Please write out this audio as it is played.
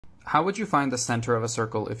How would you find the center of a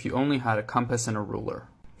circle if you only had a compass and a ruler?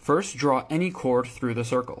 First, draw any chord through the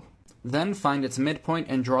circle. Then find its midpoint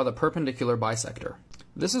and draw the perpendicular bisector.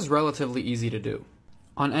 This is relatively easy to do.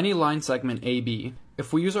 On any line segment AB,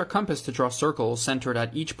 if we use our compass to draw circles centered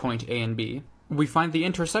at each point A and B, we find the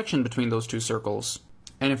intersection between those two circles.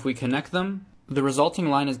 And if we connect them, the resulting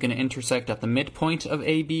line is going to intersect at the midpoint of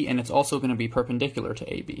AB, and it's also going to be perpendicular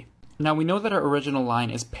to AB. Now we know that our original line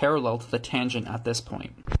is parallel to the tangent at this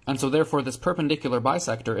point, and so therefore this perpendicular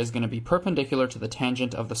bisector is going to be perpendicular to the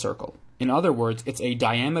tangent of the circle. In other words, it's a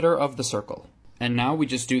diameter of the circle. And now we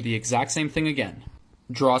just do the exact same thing again.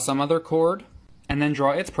 Draw some other chord, and then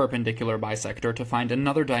draw its perpendicular bisector to find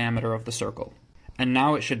another diameter of the circle. And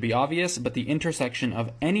now it should be obvious, but the intersection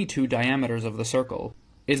of any two diameters of the circle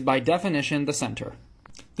is by definition the center.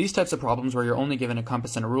 These types of problems where you're only given a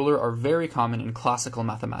compass and a ruler are very common in classical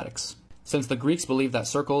mathematics, since the Greeks believed that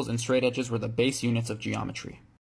circles and straight edges were the base units of geometry.